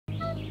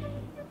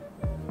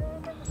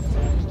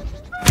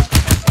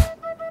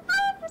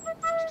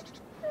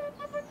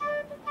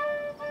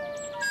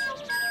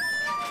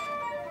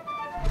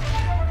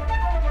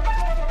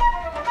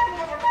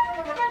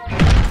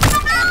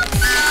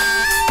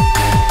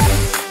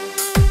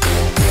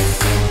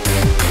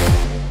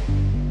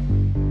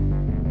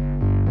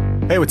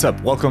Hey, what's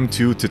up? Welcome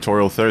to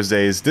Tutorial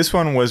Thursdays. This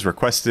one was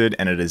requested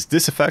and it is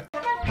this effect.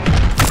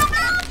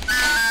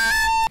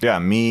 Yeah,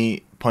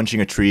 me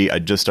punching a tree. I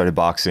just started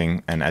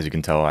boxing, and as you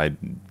can tell, I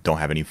don't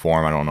have any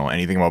form. I don't know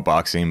anything about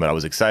boxing, but I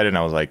was excited and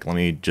I was like, let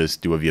me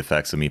just do a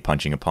VFX of me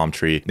punching a palm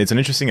tree. It's an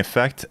interesting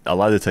effect. A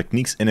lot of the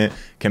techniques in it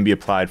can be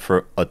applied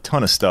for a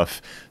ton of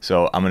stuff.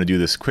 So I'm gonna do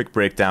this quick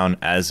breakdown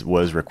as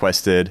was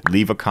requested.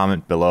 Leave a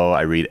comment below.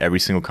 I read every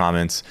single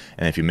comments,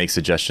 and if you make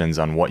suggestions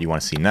on what you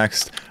want to see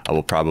next, I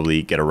will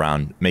probably get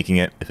around making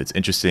it if it's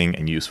interesting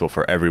and useful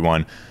for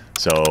everyone.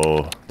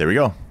 So there we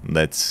go.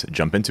 Let's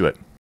jump into it.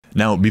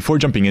 Now, before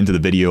jumping into the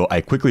video,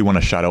 I quickly want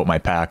to shout out my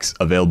packs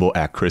available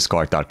at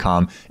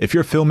Kriscoart.com. If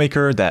you're a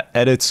filmmaker that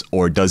edits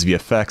or does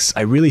VFX,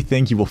 I really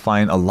think you will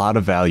find a lot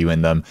of value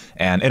in them,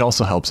 and it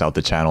also helps out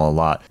the channel a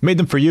lot. Made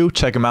them for you,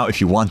 check them out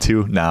if you want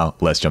to. Now,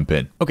 let's jump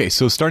in. Okay,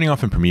 so starting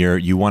off in Premiere,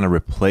 you want to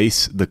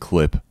replace the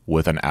clip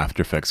with an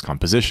After Effects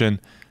composition,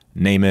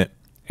 name it,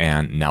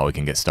 and now we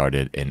can get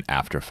started in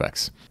After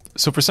Effects.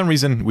 So for some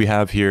reason, we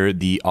have here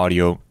the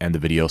audio and the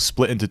video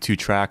split into two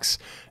tracks.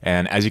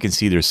 And as you can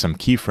see, there's some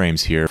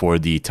keyframes here for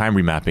the time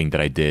remapping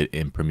that I did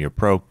in Premiere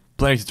Pro.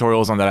 Plenty of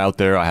tutorials on that out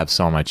there. I have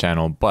some on my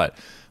channel, but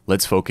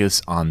let's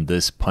focus on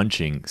this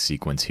punching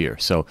sequence here.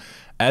 So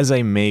as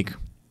I make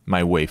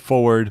my way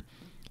forward,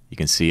 you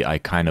can see I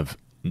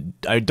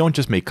don't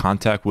just make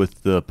contact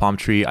with the palm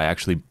tree, I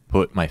actually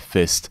put my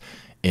fist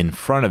in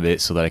front of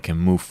it so that I can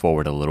move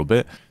forward a little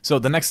bit. So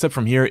the next step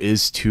from here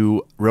is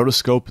to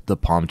rotoscope the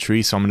palm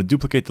tree. So I'm going to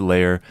duplicate the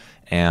layer,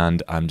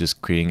 and I'm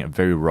just creating a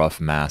very rough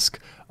mask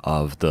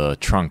of the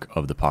trunk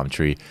of the palm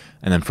tree.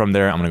 And then from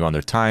there, I'm going to go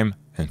under time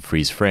and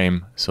freeze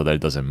frame so that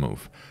it doesn't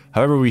move.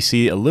 However, we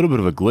see a little bit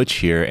of a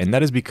glitch here, and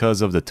that is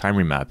because of the time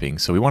remapping.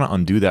 So we want to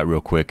undo that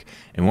real quick,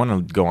 and we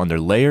want to go under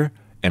layer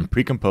and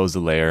pre-compose the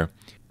layer.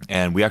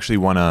 And we actually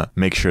want to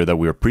make sure that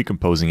we're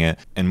pre-composing it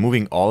and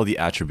moving all of the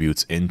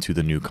attributes into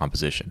the new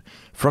composition.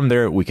 From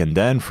there, we can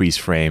then freeze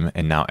frame,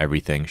 and now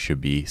everything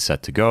should be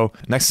set to go.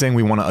 Next thing,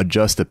 we want to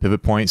adjust the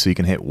pivot point, so you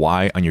can hit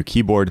Y on your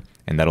keyboard,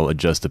 and that'll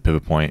adjust the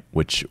pivot point,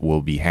 which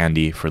will be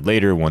handy for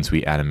later once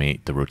we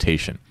animate the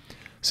rotation.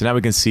 So now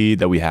we can see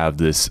that we have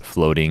this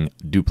floating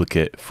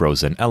duplicate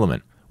frozen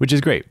element, which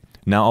is great.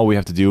 Now all we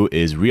have to do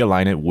is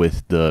realign it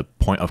with the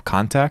point of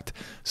contact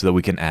so that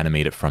we can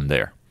animate it from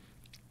there.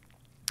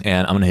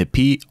 And I'm going to hit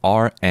P,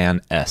 R, and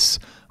S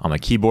on my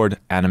keyboard,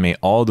 animate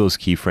all those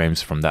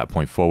keyframes from that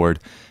point forward.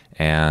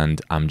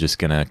 And I'm just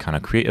going to kind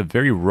of create a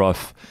very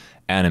rough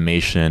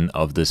animation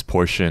of this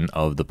portion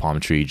of the palm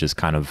tree just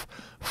kind of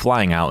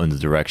flying out in the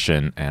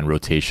direction and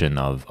rotation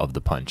of the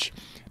punch.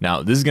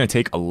 Now, this is going to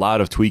take a lot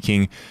of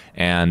tweaking,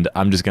 and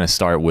I'm just going to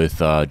start with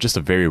just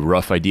a very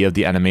rough idea of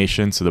the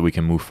animation so that we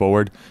can move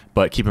forward.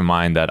 But keep in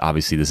mind that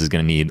obviously this is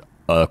going to need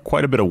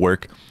quite a bit of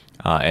work.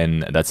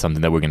 And that's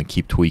something that we're going to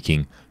keep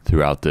tweaking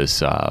throughout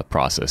this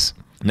process.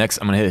 Next,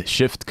 I'm going to hit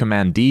Shift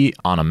Command D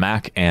on a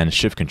Mac and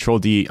Shift Control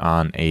D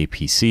on a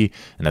PC,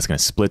 and that's going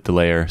to split the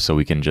layer so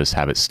we can just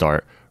have it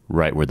start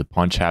right where the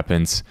punch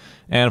happens.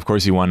 And of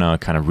course, you want to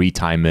kind of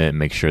retime it,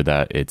 make sure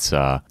that it's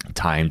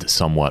timed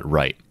somewhat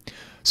right.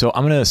 So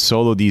I'm going to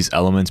solo these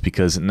elements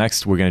because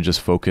next we're going to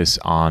just focus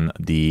on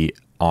the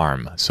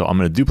arm. So I'm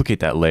going to duplicate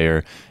that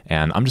layer,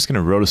 and I'm just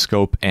going to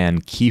rotoscope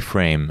and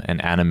keyframe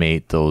and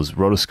animate those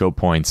rotoscope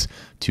points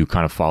to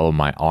kind of follow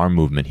my arm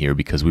movement here,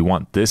 because we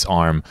want this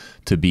arm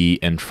to be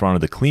in front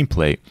of the clean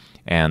plate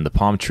and the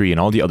palm tree and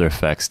all the other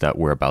effects that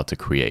we're about to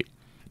create.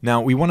 Now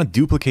we want to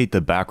duplicate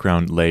the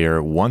background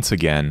layer once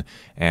again,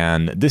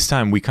 and this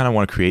time we kind of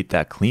want to create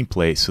that clean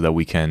plate so that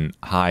we can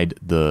hide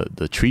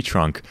the tree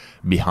trunk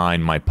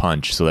behind my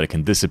punch so that it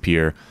can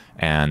disappear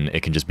and it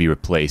can just be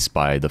replaced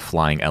by the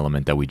flying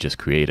element that we just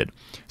created.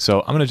 So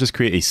I'm going to just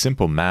create a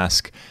simple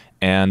mask,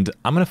 and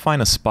I'm going to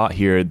find a spot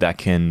here that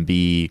can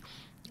be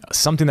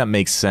something that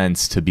makes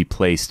sense to be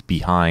placed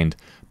behind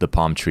the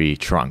palm tree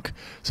trunk.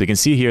 So you can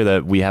see here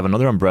that we have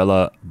another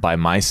umbrella by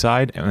my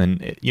side, and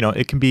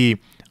it can be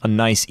a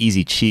nice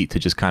easy cheat to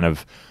just kind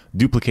of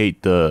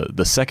duplicate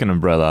the second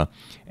umbrella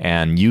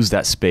and use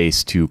that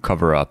space to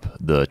cover up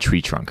the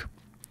tree trunk.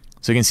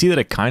 So you can see that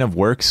it kind of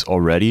works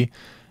already,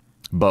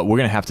 but we're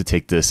going to have to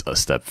take this a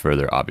step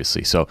further,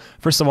 obviously. So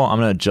first of all, I'm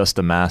going to adjust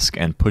the mask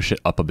and push it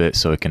up a bit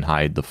so it can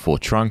hide the full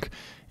trunk.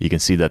 You can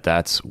see that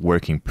that's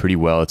working pretty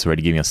well. It's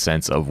already giving a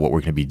sense of what we're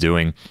going to be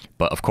doing.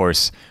 But of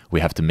course, we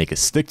have to make it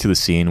stick to the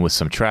scene with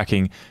some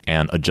tracking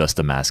and adjust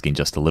the masking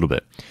just a little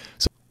bit.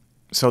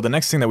 So the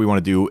next thing that we want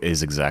to do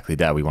is exactly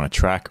that. We want to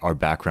track our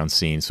background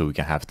scene so we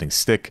can have things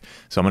stick.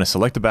 So I'm going to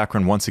select the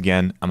background once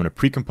again. I'm going to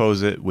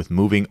pre-compose it with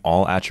moving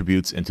all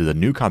attributes into the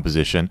new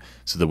composition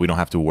so that we don't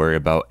have to worry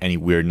about any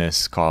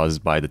weirdness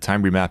caused by the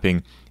time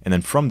remapping. And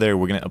then from there,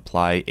 we're going to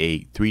apply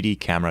a 3D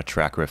camera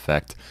tracker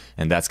effect,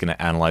 and that's going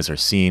to analyze our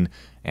scene,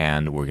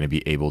 and we're going to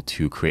be able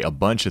to create a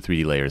bunch of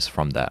 3D layers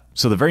from that.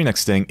 So the very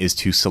next thing is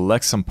to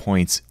select some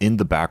points in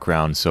the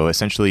background. So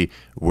essentially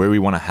where we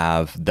want to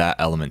have that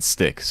element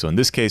stick. So in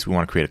this case, we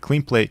want to create a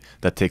clean plate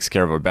that takes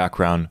care of our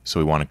background. So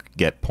we want to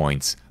get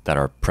points that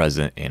are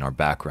present in our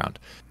background.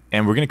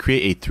 and we're going to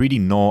create a 3D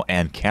null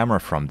and camera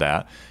from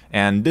that.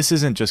 And this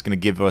isn't just going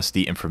to give us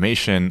the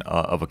information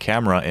of a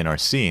camera in our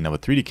scene, of a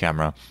 3D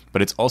camera,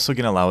 but it's also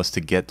going to allow us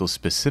to get those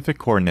specific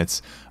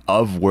coordinates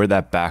of where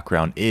that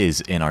background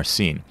is in our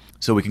scene.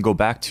 So we can go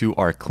back to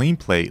our clean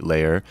plate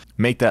layer,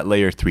 make that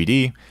layer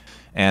 3D,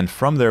 and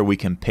from there we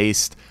can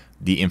paste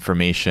the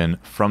information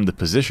from the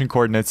position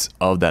coordinates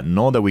of that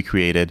null that we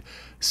created,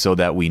 so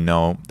that we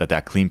know that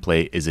that clean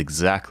plate is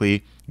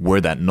exactly where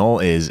that null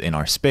is in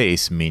our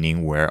space,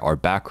 meaning where our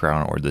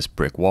background or this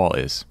brick wall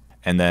is.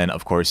 And then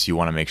of course you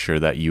want to make sure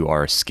that you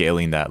are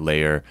scaling that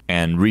layer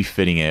and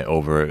refitting it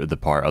over the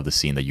part of the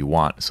scene that you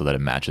want so that it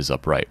matches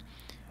up right.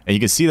 And you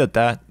can see that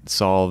that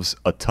solves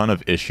a ton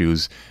of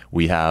issues.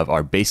 We have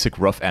our basic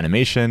rough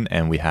animation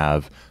and we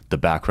have the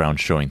background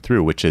showing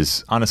through, which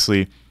is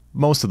honestly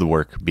most of the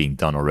work being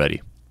done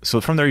already. So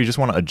from there you just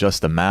want to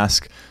adjust the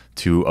mask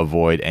to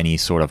avoid any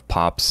sort of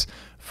pops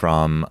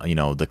from, you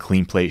know, the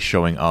clean plate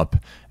showing up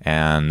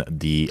and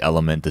the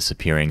element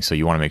disappearing. So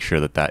you want to make sure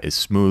that that is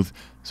smooth.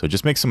 So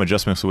just make some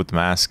adjustments with the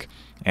mask.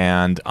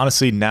 And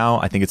honestly, now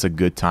I think it's a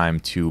good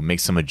time to make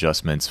some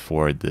adjustments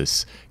for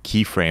this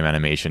keyframe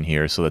animation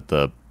here so that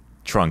the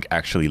trunk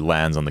actually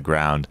lands on the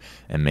ground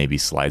and maybe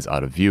slides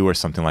out of view or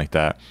something like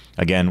that.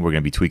 Again, we're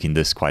going to be tweaking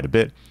this quite a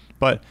bit,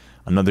 but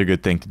another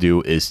good thing to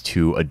do is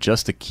to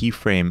adjust the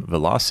keyframe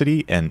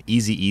velocity and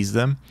easy ease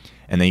them.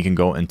 And then you can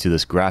go into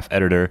this graph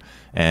editor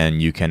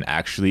and you can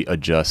actually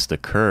adjust the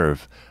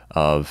curve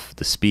of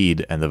the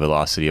speed and the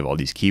velocity of all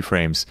these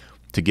keyframes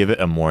to give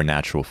it a more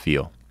natural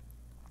feel.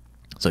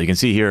 So you can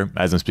see here,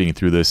 as I'm speaking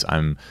through this,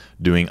 I'm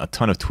doing a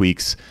ton of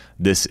tweaks.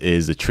 This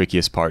is the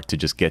trickiest part, to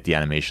just get the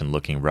animation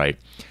looking right.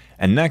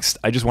 And next,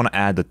 I just want to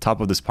add the top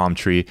of this palm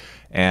tree,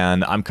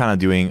 and I'm kind of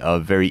doing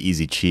a very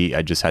easy cheat.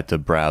 I just had to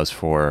browse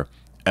for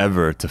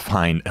ever to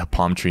find a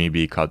palm tree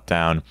be cut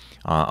down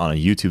on a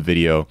YouTube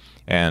video.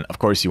 And of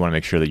course, you want to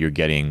make sure that you're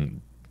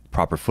getting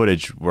proper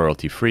footage,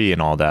 royalty free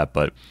and all that,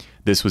 but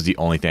this was the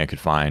only thing I could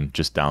find.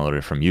 Just downloaded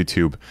it from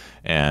YouTube,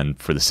 and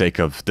for the sake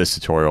of this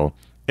tutorial,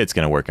 it's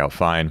going to work out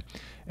fine.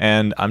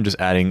 And I'm just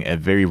adding a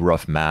very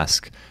rough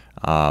mask.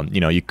 You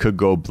know, you could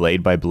go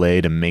blade by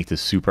blade and make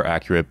this super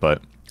accurate,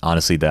 but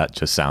honestly, that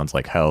just sounds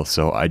like hell.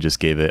 So I just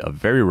gave it a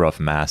very rough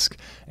mask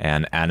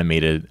and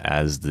animated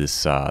as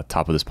this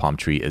top of this palm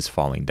tree is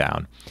falling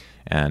down.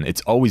 And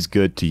it's always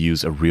good to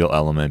use a real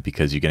element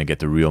because you're going to get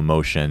the real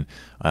motion,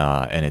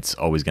 and it's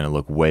always going to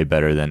look way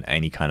better than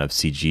any kind of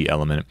CG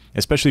element,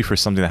 especially for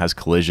something that has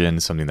collision,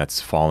 something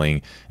that's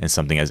falling, and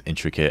something as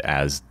intricate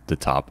as the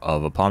top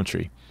of a palm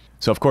tree.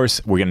 So of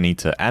course, we're going to need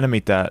to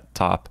animate that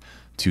top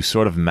to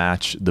sort of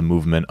match the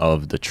movement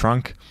of the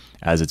trunk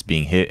as it's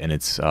being hit and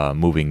it's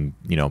moving,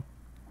 you know,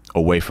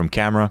 away from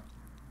camera.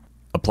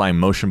 Applying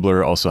motion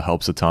blur also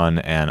helps a ton,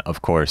 and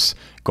of course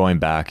going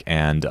back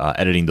and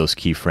editing those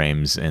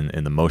keyframes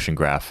in the motion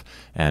graph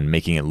and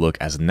making it look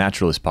as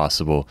natural as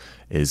possible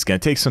is going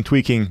to take some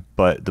tweaking,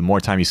 but the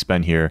more time you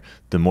spend here,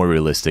 the more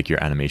realistic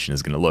your animation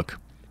is going to look.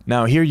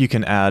 Now here you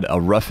can add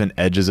a roughen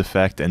edges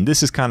effect, and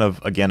this is kind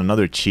of, again,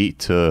 another cheat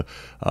to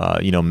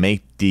you know,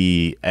 make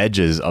the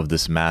edges of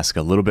this mask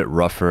a little bit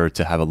rougher,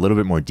 to have a little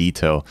bit more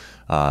detail,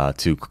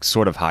 to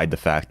sort of hide the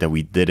fact that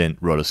we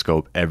didn't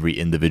rotoscope every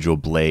individual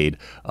blade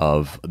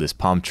of this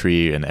palm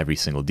tree and every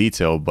single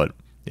detail, but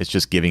it's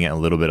just giving it a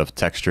little bit of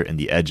texture in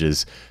the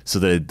edges so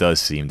that it does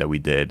seem that we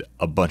did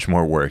a bunch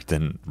more work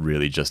than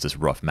really just this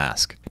rough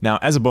mask. Now,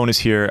 as a bonus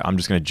here, I'm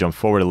just going to jump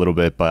forward a little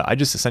bit, but I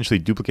just essentially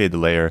duplicated the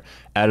layer,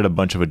 added a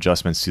bunch of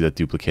adjustments to that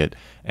duplicate,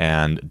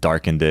 and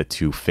darkened it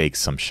to fake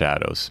some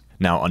shadows.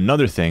 Now,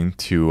 another thing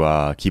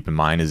to keep in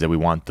mind is that we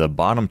want the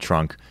bottom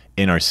trunk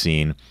in our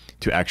scene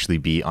to actually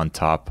be on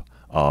top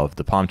of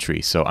the palm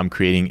tree. So I'm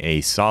creating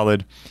a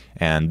solid,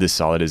 and this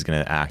solid is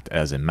going to act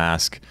as a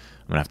mask.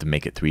 I'm going to have to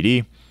make it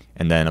 3D.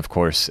 And then, of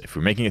course, if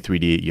we're making it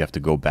 3D, you have to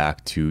go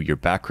back to your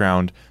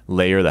background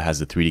layer that has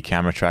the 3D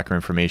camera tracker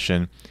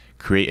information,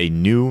 create a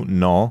new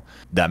null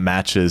that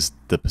matches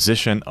the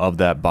position of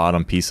that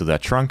bottom piece of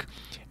that trunk,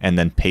 and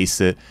then paste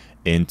it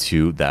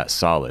into that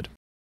solid.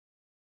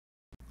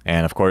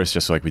 And of course,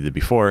 just like we did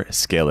before,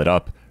 scale it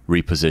up,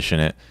 reposition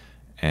it,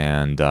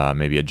 and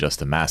maybe adjust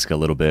the mask a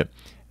little bit.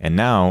 And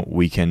now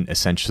we can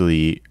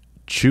essentially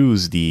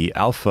choose the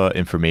alpha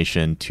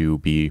information to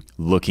be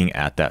looking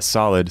at that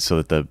solid so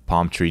that the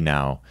palm tree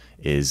now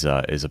is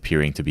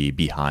appearing to be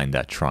behind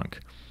that trunk.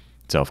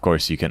 So of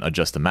course you can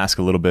adjust the mask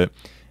a little bit,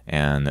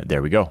 and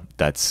there we go.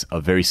 That's a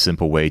very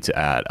simple way to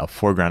add a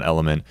foreground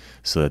element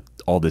so that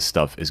all this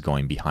stuff is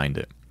going behind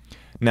it.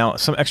 Now,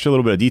 some extra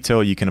little bit of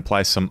detail, you can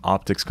apply some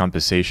optics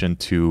compensation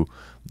to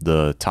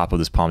the top of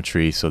this palm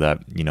tree so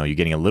that, you know, you're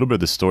getting a little bit of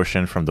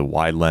distortion from the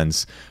wide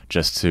lens,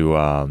 just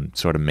to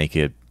sort of make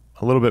it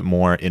a little bit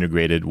more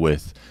integrated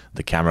with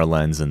the camera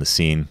lens and the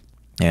scene.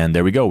 And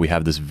there we go. We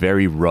have this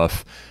very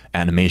rough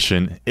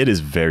animation. It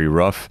is very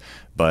rough,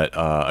 but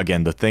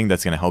again, the thing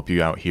that's going to help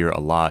you out here a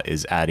lot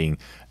is adding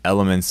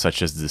elements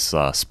such as this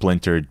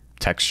splintered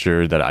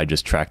texture that I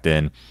just tracked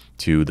in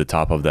to the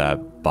top of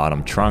that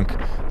bottom trunk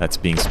that's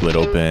being split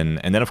open.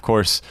 And then of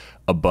course,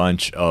 a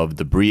bunch of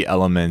debris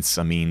elements.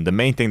 I mean, the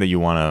main thing that you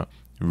want to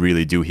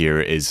really do here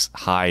is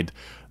hide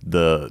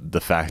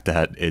the fact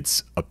that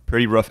it's a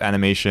pretty rough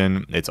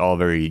animation. It's all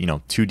very,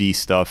 2D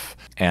stuff.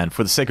 And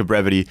for the sake of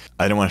brevity,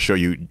 I don't want to show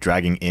you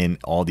dragging in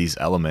all these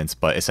elements,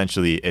 but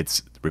essentially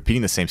it's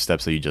repeating the same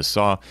steps that you just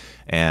saw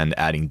and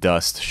adding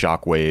dust,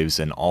 shock waves,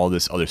 and all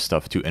this other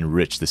stuff to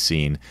enrich the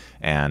scene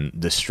and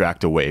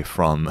distract away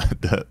from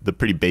the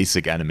pretty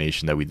basic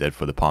animation that we did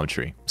for the palm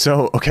tree.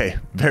 So, okay,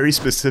 very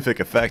specific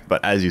effect,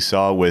 but as you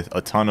saw, with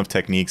a ton of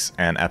techniques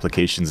and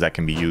applications that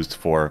can be used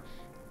for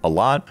a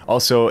lot.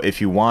 Also,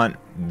 if you want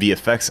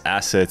VFX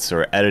assets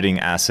or editing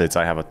assets,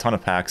 I have a ton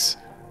of packs.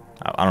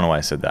 I don't know why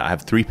I said that. I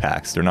have 3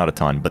 packs. They're not a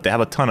ton, but they have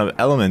a ton of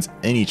elements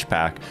in each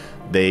pack.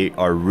 They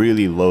are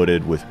really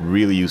loaded with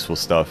really useful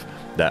stuff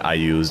that I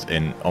used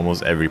in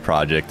almost every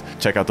project.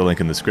 Check out the link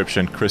in the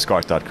description,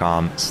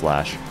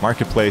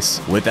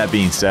 kriscoart.com/marketplace. With that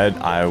being said,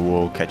 I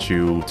will catch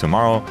you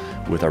tomorrow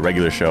with our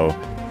regular show,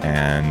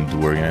 and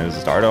we're gonna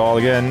start it all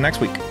again next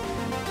week.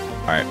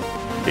 All right,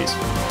 peace.